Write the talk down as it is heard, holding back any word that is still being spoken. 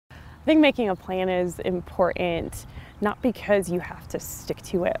I think making a plan is important, not because you have to stick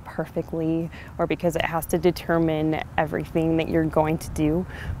to it perfectly or because it has to determine everything that you're going to do,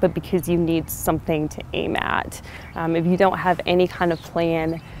 but because you need something to aim at. If you don't have any kind of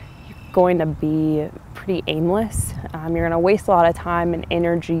plan, you're going to be pretty aimless. You're going to waste a lot of time and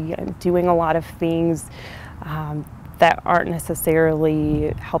energy doing a lot of things that aren't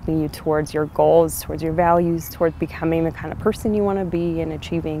necessarily helping you towards your goals, towards your values, towards becoming the kind of person you want to be and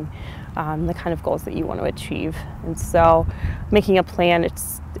achieving the kind of goals that you want to achieve. And so making a plan,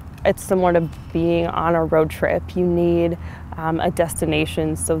 it's similar to being on a road trip. You need a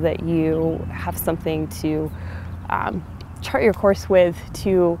destination so that you have something to chart your course with,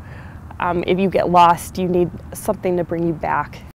 if you get lost, you need something to bring you back.